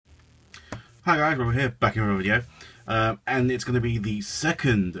Hi guys, we're here back in another video, and it's going to be the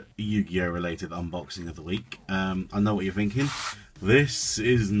second Yu-Gi-Oh related unboxing of the week. I know what you're thinking. This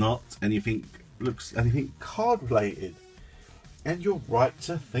is not anything card related, and you're right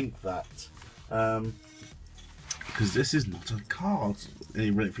to think that, because this is not a card,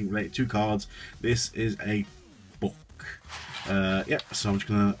 anything related to cards. This is a book. Yep. So I'm just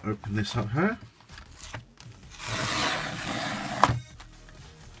going to open this up here.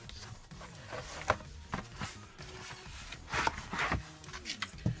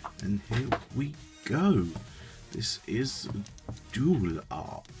 And here we go. This is Duel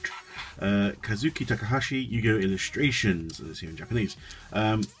art. Kazuki Takahashi Yu-Gi-Oh! Illustrations. Let's see in Japanese.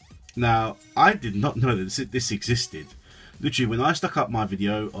 Now, I did not know that this existed. Literally, when I stuck up my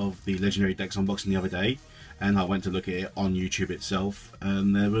video of the Legendary Decks unboxing the other day, and I went to look at it on YouTube itself,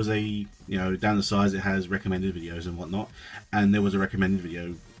 and there was a, down the sides it has recommended videos and whatnot, and there was a recommended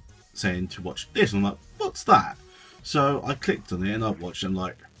video saying to watch this, and I'm like, what's that? So I clicked on it and I watched, and I'm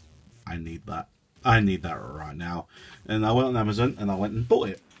like, I need that. I need that right now. And I went on Amazon and I went and bought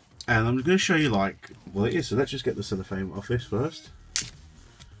it. And I'm going to show you like what it is. So let's just get the cellophane off this first.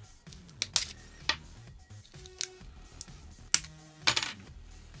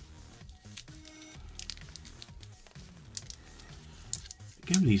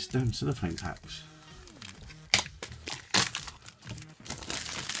 Give me these damn cellophane packs.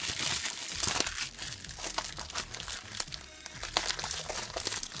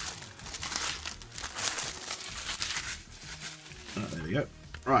 There we go.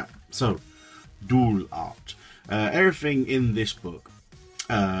 Right, so Duel art. Everything in this book,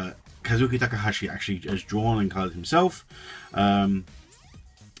 Kazuki Takahashi actually has drawn and colored himself. Now,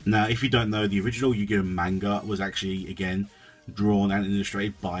 if you don't know, the original Yu-Gi-Oh! Manga was actually, again, drawn and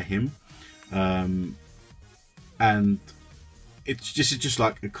illustrated by him, and it's just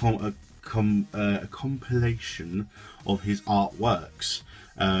like a compilation of his artworks.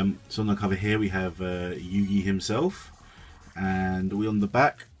 So on the cover here we have Yugi himself. And on the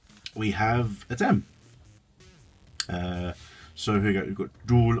back we have a Dem. So here we've got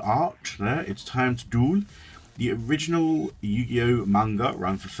Duel art there. It's time to duel. The original Yu-Gi-Oh! Manga,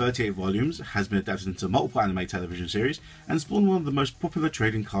 run for 38 volumes, has been adapted into multiple anime television series and spawned one of the most popular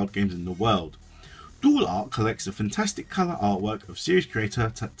trading card games in the world. Duel art collects the fantastic colour artwork of series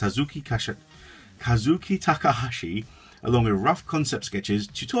creator Kazuki Takahashi, along with rough concept sketches,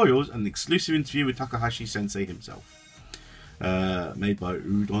 tutorials, and an exclusive interview with Takahashi Sensei himself. Made by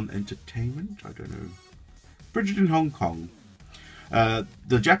Udon Entertainment, I don't know. Printed in Hong Kong.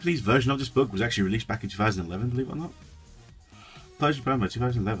 The Japanese version of this book was actually released back in 2011, believe it or not. Published by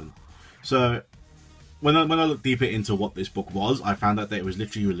 2011. So, when I looked deeper into what this book was, I found out that it was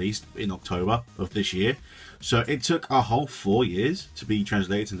literally released in October of this year. So it took a whole 4 years to be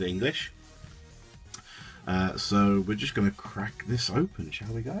translated into English. So we're just going to crack this open,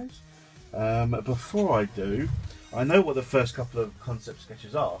 shall we, guys? Before I do, I know what the first couple of concept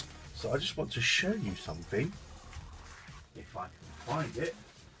sketches are, so I just want to show you something. If I can find it.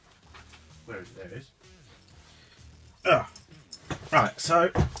 Where is it? There it is. Right,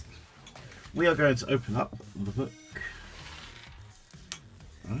 so we are going to open up the book.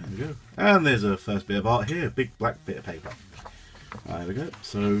 Right, there we go. And there's a first bit of art here, a big black bit of paper. Right, there we go.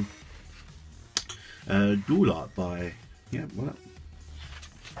 So, Duel art by, well.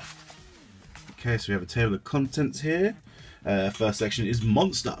 Okay, so we have a table of contents here. First section is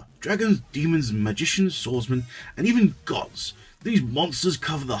Monster. Dragons, demons, magicians, swordsmen, and even gods. These monsters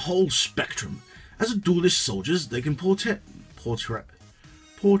cover the whole spectrum. As a duelist soldiers, they can portend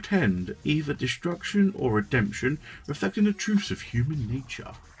either destruction or redemption, reflecting the truths of human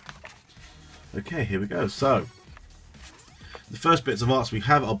nature. Okay, here we go. So, the first bits of arts we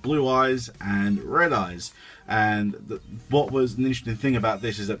have are Blue Eyes and Red Eyes. And what was an interesting thing about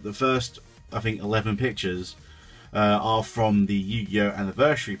this is that the first, I think, 11 pictures are from the Yu-Gi-Oh!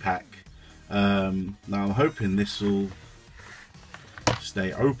 Anniversary pack. Now I'm hoping this will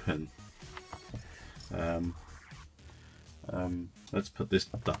stay open. Let's put this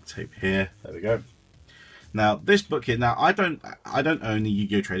duct tape here. There we go. Now this book here. Now I don't own the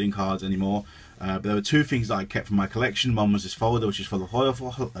Yu-Gi-Oh! Trading cards anymore. But there were two things that I kept from my collection. One was this folder, which is full of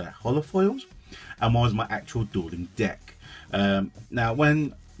holofoils, and one was my actual dueling deck. Now,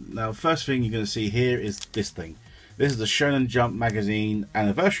 first thing you're going to see here is this thing. This is the Shonen Jump magazine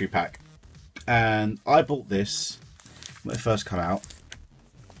anniversary pack, and I bought this when it first came out.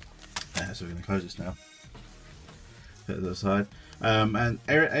 So we're going to close this now. Put it to the side. And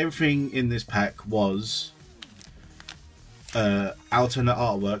everything in this pack was alternate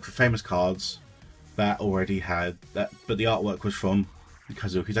artwork for famous cards that already had that, but the artwork was from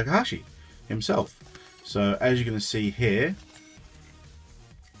Kazuki Takahashi himself. So as you're going to see here,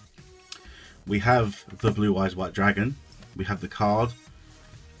 we have the Blue Eyes White Dragon, we have the card,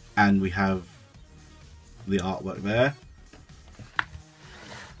 and we have the artwork there.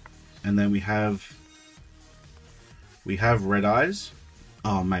 And then we have Red Eyes.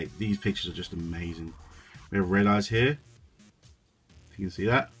 Oh mate, these pictures are just amazing. We have Red Eyes here, if you can see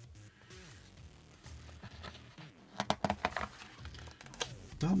that.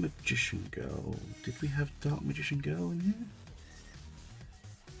 Dark Magician Girl. Did we have Dark Magician Girl in here?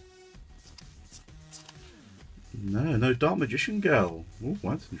 No Dark Magician Girl. Oh,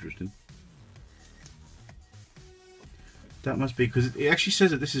 that's interesting. That must be, because it actually says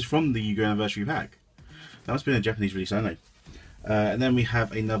that this is from the Yu-Gi-Oh! Anniversary pack. That must have been a Japanese release only. And then we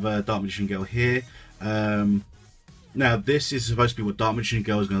have another Dark Magician Girl here. Now this is supposed to be what Dark Magician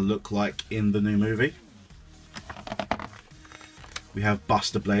Girl is going to look like in the new movie. We have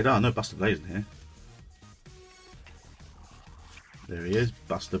Buster Blader. Oh no, Buster Blader's in here. There he is,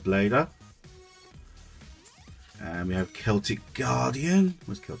 Buster Blader. And we have Celtic Guardian.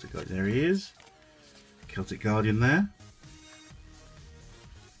 Where's Celtic Guardian? There he is. Celtic Guardian there.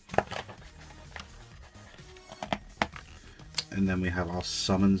 And then we have our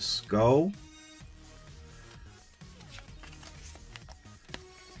Summon Skull.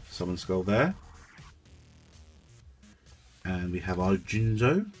 Summon Skull there. And we have our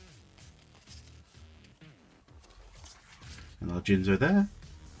Jinzo. And our Jinzo there.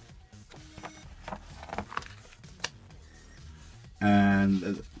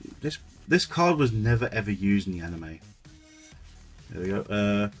 And this card was never ever used in the anime. There we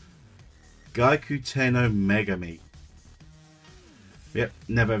go. Gaiku Tenno Megami. Yep,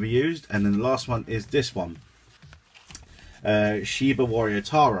 never ever used. And then the last one is this one. Shiba Warrior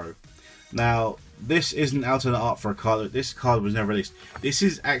Taro. Now, this isn't alternate art for a card. This card was never released. This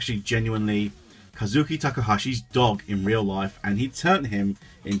is actually genuinely Kazuki Takahashi's dog in real life, and he turned him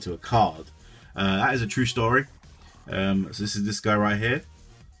into a card. That is a true story. So this is this guy right here.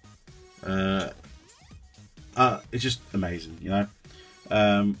 It's just amazing, you know.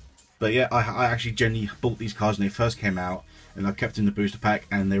 But yeah, I actually genuinely bought these cards when they first came out, and I kept in the booster pack,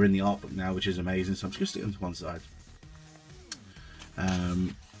 and they're in the art book now, which is amazing. So I'm just going to stick them to one side.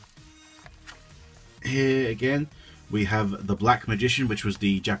 Here again, we have the Black Magician, which was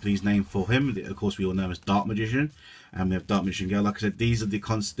the Japanese name for him. Of course, we all know him as Dark Magician, and we have Dark Magician Girl. Like I said, these are the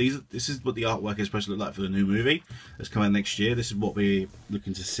this is what the artwork is supposed to look like for the new movie that's coming next year. This is what we're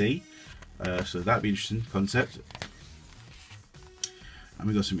looking to see. So that'd be an interesting concept. And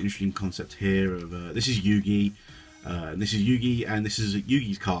we've got some interesting concept here of this is Yugi, this is Yugi, and this is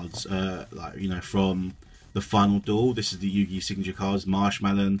Yugi's cards. Like, you know, from the final duel. This is the Yugi signature cards: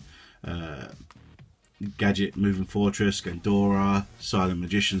 Marshmallow, Gadget, Moving Fortress, Gandora, Silent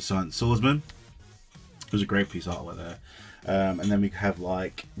Magician, Silent Swordsman. It was a great piece of artwork there. And then we have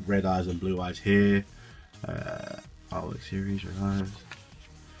like Red Eyes and Blue Eyes here. Artwork series, Red Eyes.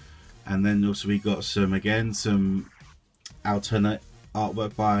 And then also we got some alternate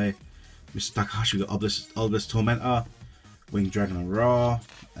artwork by Mr. Takahashi. We got Obelisk Tormentor, Winged Dragon and Ra.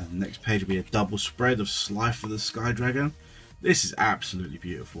 And the next page will be a double spread of Slifer the Sky Dragon. This is absolutely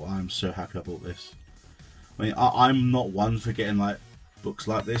beautiful. I'm so happy I bought this. I mean, I'm not one for getting like books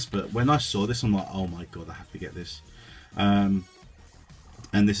like this, but when I saw this, I'm like, oh my god, I have to get this. And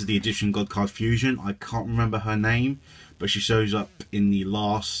this is the Egyptian God card Fusion. I can't remember her name, but she shows up in the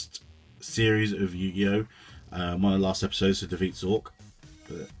last series of Yu-Gi-Oh! One of the last episodes to defeat Zork.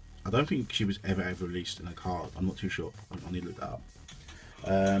 But I don't think she was ever released in a card. I'm not too sure. I need to look that up.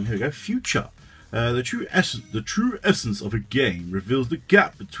 Here we go. Future. The true essence of a game reveals the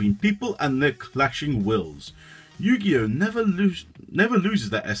gap between people and their clashing wills. Yu-Gi-Oh! never loses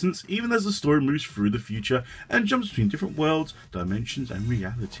that essence, even as the story moves through the future and jumps between different worlds, dimensions, and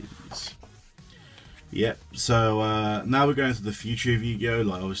realities. Yep, so now we're going to the future of Yu-Gi-Oh!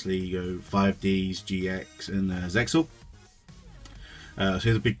 Like obviously you go 5Ds, GX, and Zexal. So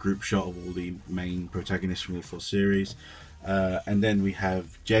here's a big group shot of all the main protagonists from all 4 series. And then we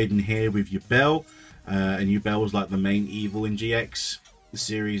have Jaden here with Yubel, and Yubel was like the main evil in GX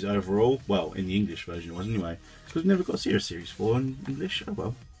series overall. Well, in the English version it was anyway, because we never got series 4 in English. Oh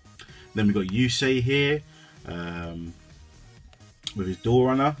well. Then we got Yusei here with his Door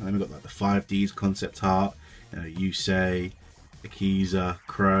Runner, and then we got like the 5Ds concept art. Yusei, Akiza,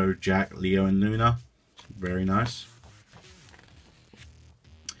 Crow, Jack, Leo, and Luna. Very nice.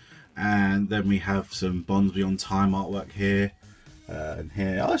 And then we have some Bonds Beyond Time artwork here and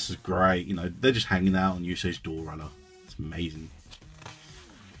here. Oh, this is great. You know, they're just hanging out on Yusei's Door Runner. It's amazing.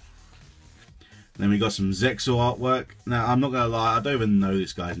 Then we got some Zexal artwork. Now, I'm not going to lie, I don't even know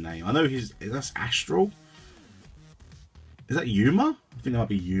this guy's name. I know that's Astral. Is that Yuma? I think that might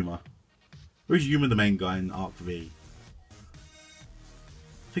be Yuma. Or is Yuma the main guy in Arc V?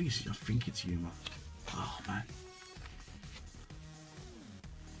 I think it's Yuma. Oh, man.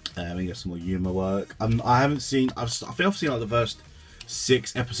 We got some more Yuma work. I haven't seen... I think I've seen like the first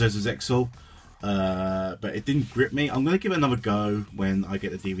 6 episodes of Zexal. But it didn't grip me. I'm going to give it another go when I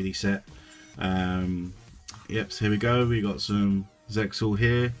get the DVD set. Yep, so here we go. We got some Zexal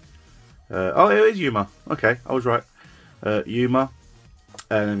here. Oh, it is Yuma. Okay, I was right. Yuma.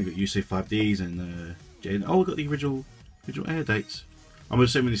 And then we got Yusei 5Ds and Jane. Oh, we got the original air dates. I'm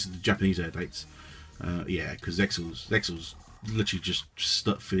assuming this is the Japanese air dates. Yeah, because Zexal's literally just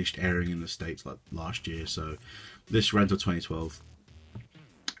finished airing in the States like last year. So this ran till 2012.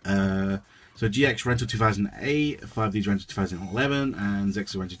 So GX ran till 2008, 5Ds ran till 2011, and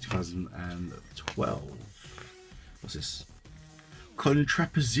Zexal ran till 2012. What's this?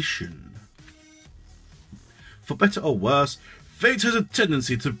 Contraposition. For better or worse, fate has a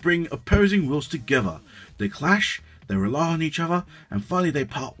tendency to bring opposing wills together. They clash, they rely on each other, and finally they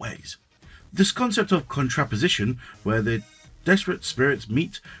part ways. This concept of contraposition, where the desperate spirits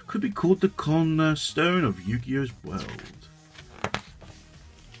meet, could be called the cornerstone of Yu-Gi-Oh's world.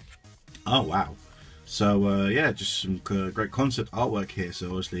 Oh wow. So yeah, just some great concept artwork here. So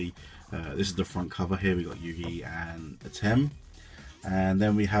obviously this is the front cover here. We got Yugi and Atem. And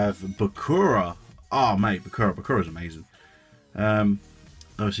then we have Bakura. Oh mate, Bakura's amazing.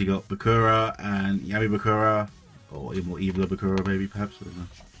 Obviously got Bakura and Yami Bakura, or even more evil Bakura maybe perhaps, I don't know.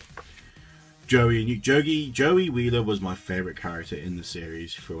 Joey Wheeler was my favourite character in the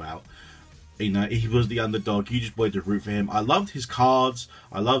series throughout. You know, he was the underdog. You just wanted to root for him. I loved his cards.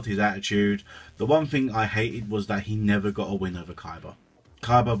 I loved his attitude. The one thing I hated was that he never got a win over Kaiba.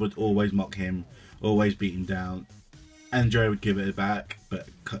 Kaiba would always mock him, always beat him down, and Joey would give it back, but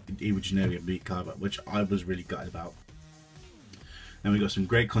he would just never beat Kaiba, which I was really gutted about. And we got some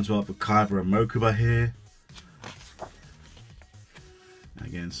great concept art for Kaiba and Mokuba here.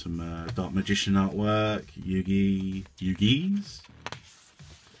 Again, some Dark Magician artwork, Yugi's.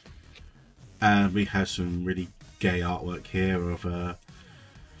 And we have some really gay artwork here of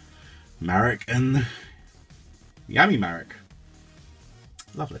Marek and Yami Marek.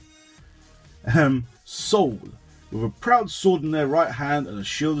 Lovely. Soul. With a proud sword in their right hand and a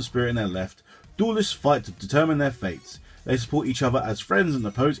shield of spirit in their left, duelists fight to determine their fates. They support each other as friends and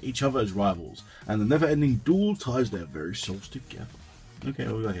oppose each other as rivals. And the never-ending duel ties their very souls together. Okay,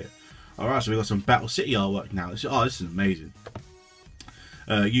 what we got here? Alright, so we got some Battle City artwork now. This is amazing.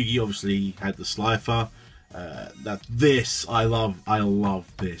 Yugi obviously had the Slifer. I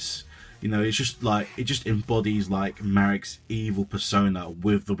love this. You know, it's just like, it just embodies like Marek's evil persona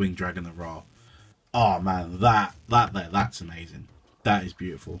with the Winged Dragon of Ra. Oh man, that's amazing. That is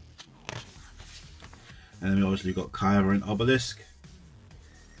beautiful. And then we obviously got Kaiba and Obelisk.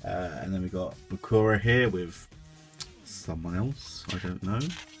 And then we got Bakura here with someone else, I don't know.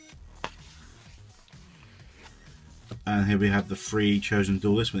 And here we have the 3 chosen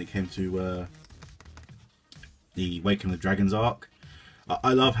duelists when it came to the Awakening of the Dragons arc.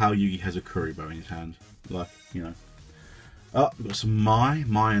 I love how Yugi has a Kuribo in his hand. Like, you know. Oh, we've got some Mai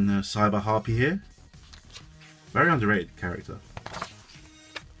and the Cyber Harpy here. Very underrated character.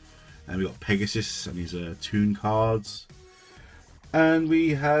 And we got Pegasus and his Toon cards. And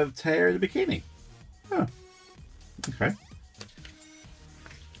we have Teia in the bikini. Oh. Okay.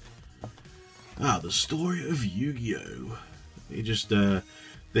 The story of Yu-Gi-Oh! It just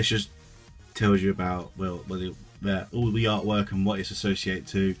this just tells you about all the artwork and what it's associated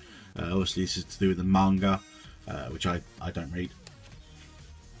to. Obviously, this is to do with the manga, which I don't read.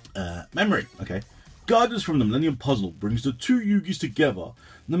 Memory. Okay. Guidance from the Millennium Puzzle brings the 2 Yugis together.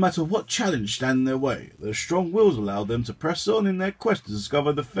 No matter what challenge stand in their way, their strong wills allow them to press on in their quest to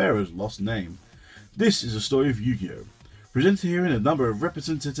discover the Pharaoh's lost name. This is a story of Yu-Gi-Oh! Presented here in a number of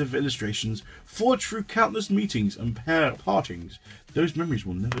representative illustrations, forged through countless meetings and partings. Those memories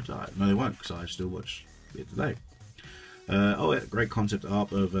will never die. No, they won't, because I still watch it today. Oh, yeah, great concept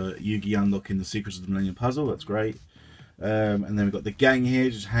art of Yugi unlocking the secrets of the Millennium Puzzle. That's great. And then we've got the gang here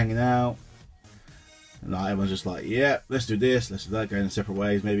just hanging out. And everyone's just like, yeah, let's do this, let's do that, going in separate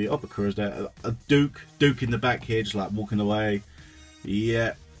ways. Maybe Bakura's there. A Duke in the back here, just like walking away.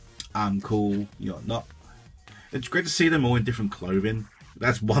 Yeah, I'm cool. You're not. It's great to see them all in different clothing.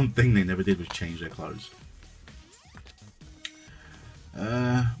 That's one thing they never did, was change their clothes.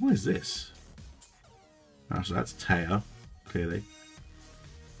 What is this? Oh, so that's Teia, clearly.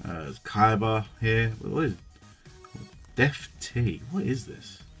 There's Kaiba here. What is it? Def T. What is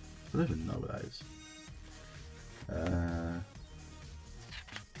this? I don't even know what that is.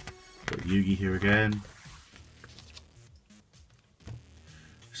 Got Yugi here again.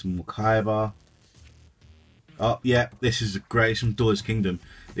 Some more Kaiba. Oh yeah, this is great. Some Duelist Kingdom.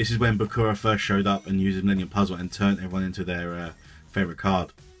 This is when Bakura first showed up and used the Millennium Puzzle and turned everyone into their favourite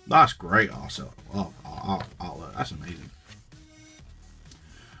card. That's great also. Artwork. That's amazing.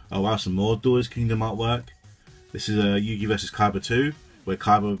 Oh wow, some more Duelist Kingdom artwork. This is Yugi vs Kaiba 2, where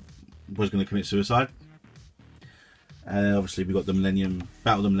Kaiba was going to commit suicide. And obviously we got the Millennium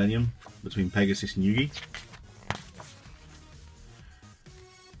Battle of the Millennium between Pegasus and Yugi.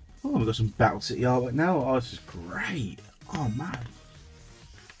 Oh, we've got some Battle City artwork now. Oh, this is great. Oh man.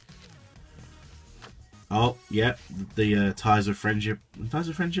 Oh yeah, the Ties of Friendship. Ties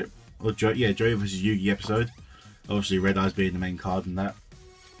of Friendship? Or yeah, Joey vs Yugi episode. Obviously Red Eyes being the main card in that.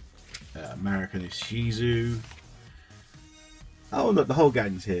 American is Shizu. Oh look, the whole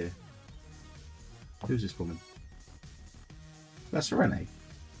gang's here. Who's this woman? That's Renee.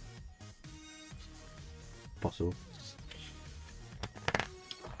 Possible.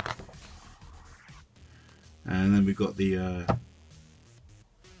 And then we've got the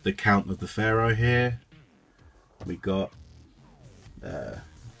Count of the Pharaoh here. We got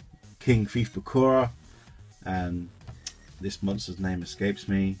King Thief Bakura, and this monster's name escapes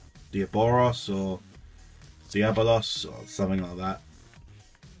me. Diabolos or Diabolos or something like that.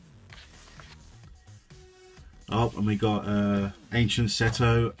 Oh, and we got Ancient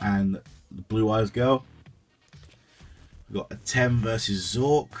Seto and the Blue Eyes Girl. We got Atem versus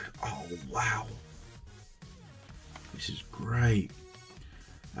Zork. Oh wow, this is great.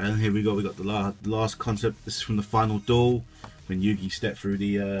 And here we got the last concept. This is from the final duel when Yugi stepped through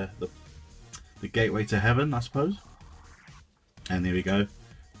the gateway to heaven, I suppose. And here we go.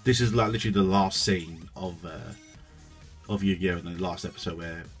 This is like literally the last scene of Yu-Gi-Oh! In the last episode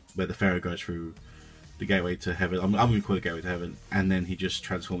where the Pharaoh goes through the gateway to heaven. I'm going to call it gateway to heaven, and then he just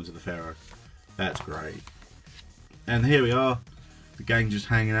transforms into the Pharaoh. That's great. And here we are, the gang just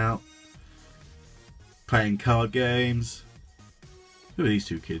hanging out, playing card games. Who are these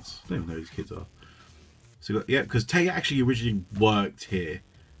two kids? I don't even know who these kids are. So yeah, because Tay actually originally worked here.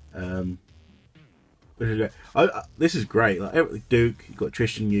 This is great. Like Duke, you've got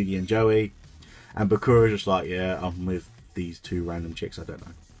Tristan, Yugi, and Joey, and Bakura just like, yeah, I'm with these two random chicks I don't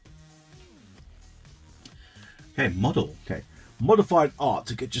know. Okay, model. Okay, modified art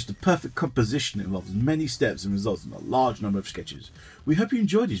to get just the perfect composition involves many steps and results in a large number of sketches. We hope you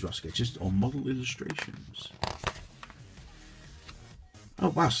enjoy these rough sketches or model illustrations. Oh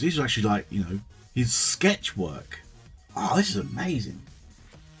wow, so these are actually like, you know, his sketch work. Oh, this is amazing.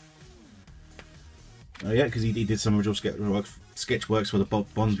 Oh yeah, because he did some original sketch works for the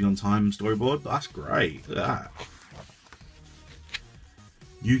Bonds Beyond Time storyboard. That's great. Look at that.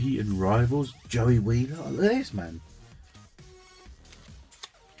 Yugi and Rivals, Joey Wheeler. Oh, look at this, man.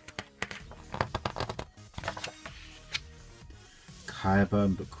 Kaiba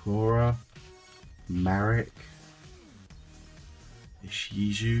and Bakura, Marek,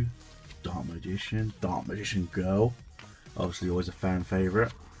 Ishizu, Dark Magician Girl. Obviously, always a fan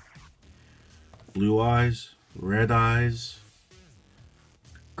favorite. Blue Eyes, Red Eyes,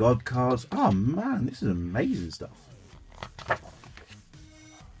 God cards. Oh man, this is amazing stuff.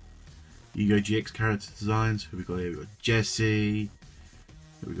 Yu-Gi-Oh! GX character designs. Who we got here? We got Jesse.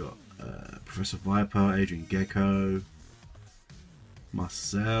 We got Professor Viper, Adrian Gecko,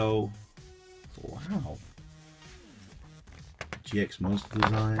 Marcel. Wow. GX monster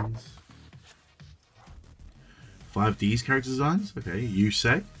designs. 5D's character designs. Okay,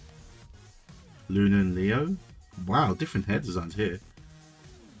 Yusei, Luna and Leo. Wow, different head designs here.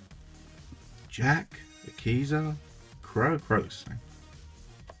 Jack, Akiza, Crow. Crow's.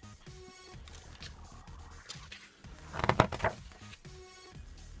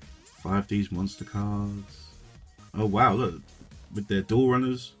 5D's monster cards. Oh wow, look, with their dual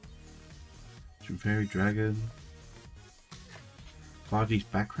runners. Fairy Dragon. 5D's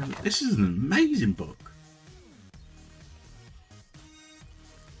background. This is an amazing book.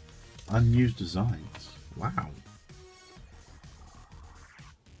 Unused designs. Wow.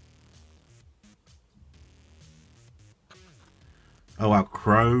 Oh wow,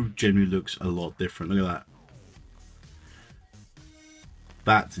 Crow generally looks a lot different. Look at that.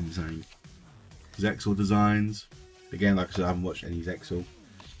 That's insane. Zexal designs. Again, like I said, I haven't watched any Zexal,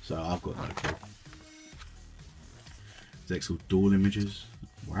 so I've got no clue. Zexal dual images.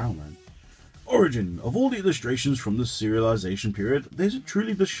 Wow, man. Origin. Of all the illustrations from the serialization period, these are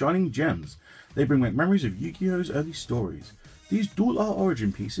truly the shining gems. They bring back memories of Yu-Gi-Oh's early stories. These dual art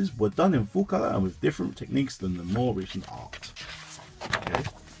origin pieces were done in full color and with different techniques than the more recent art. Okay.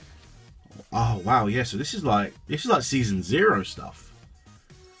 Oh wow, yeah. So this is like season 0 stuff.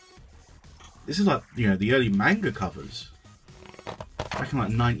 This is like, you know, the early manga covers back in like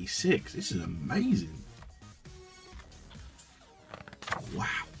 '96. This is amazing. Wow.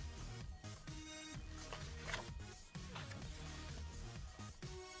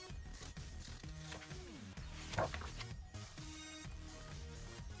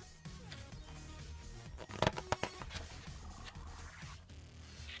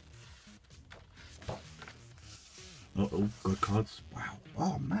 Oh, god cards. Wow.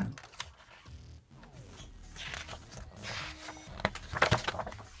 Oh man.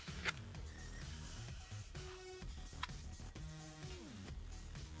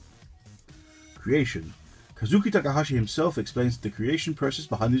 Creation. Kazuki Takahashi himself explains the creation process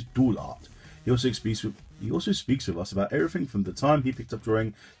behind his duel art. He also speaks with us about everything from the time he picked up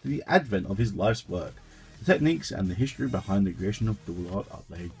drawing to the advent of his life's work. The techniques and the history behind the creation of duel art are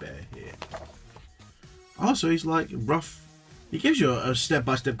laid bare here. Oh, so he's like rough. He gives you a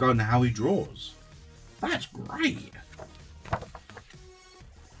step-by-step guide on how he draws. That's great.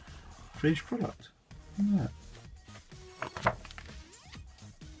 Finished product. Look at that.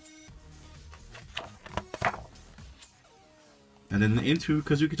 And then into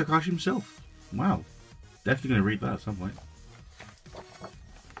Kazuki Takahashi himself. Wow. Definitely going to read that at some point.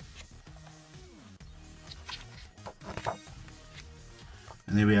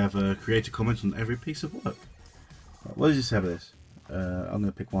 And here we have creator comments on every piece of work. What does this have of this? I'm going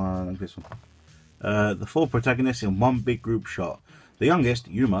to pick one. Like this one. The 4 protagonists in one big group shot. The youngest,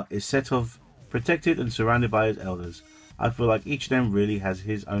 Yuma, is set of protected and surrounded by his elders. I feel like each of them really has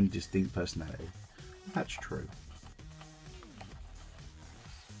his own distinct personality. That's true.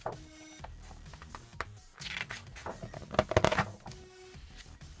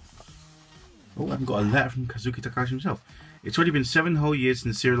 Oh, I've got a letter from Kazuki Takahashi himself. It's already been 7 whole years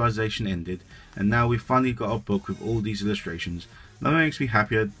since serialization ended, and now we've finally got a book with all these illustrations. Nothing makes me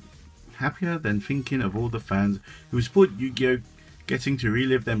happier than thinking of all the fans who support Yu-Gi-Oh! Getting to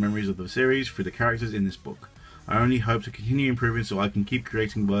relive their memories of the series through the characters in this book. I only hope to continue improving so I can keep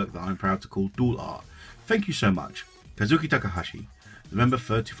creating work that I'm proud to call duel art. Thank you so much. Kazuki Takahashi, November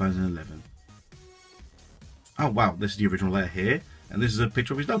 3rd, 2011. Oh wow, this is the original letter here, and this is a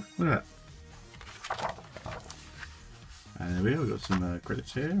picture of his dog. Look at that. And there we go, we've got some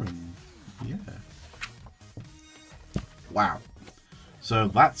credits here, and yeah. Wow. So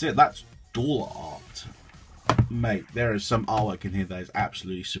that's it, that's duel art. Mate, there is some artwork in here that is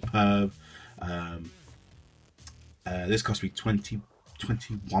absolutely superb. This cost me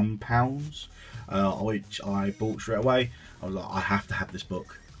 £21, which I bought straight away. I was like, I have to have this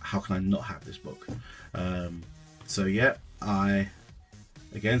book. How can I not have this book? So yeah, I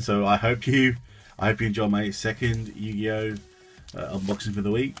hope you enjoy my second Yu-Gi-Oh! Unboxing for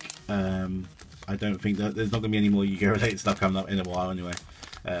the week. I don't think that there's not going to be any more Yu-Gi-Oh! Related stuff coming up in a while anyway,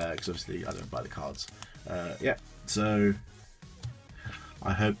 because obviously I don't buy the cards. Yeah, so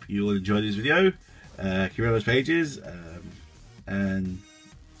I hope you all enjoyed this video. Keep those pages, and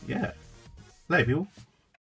yeah, later people.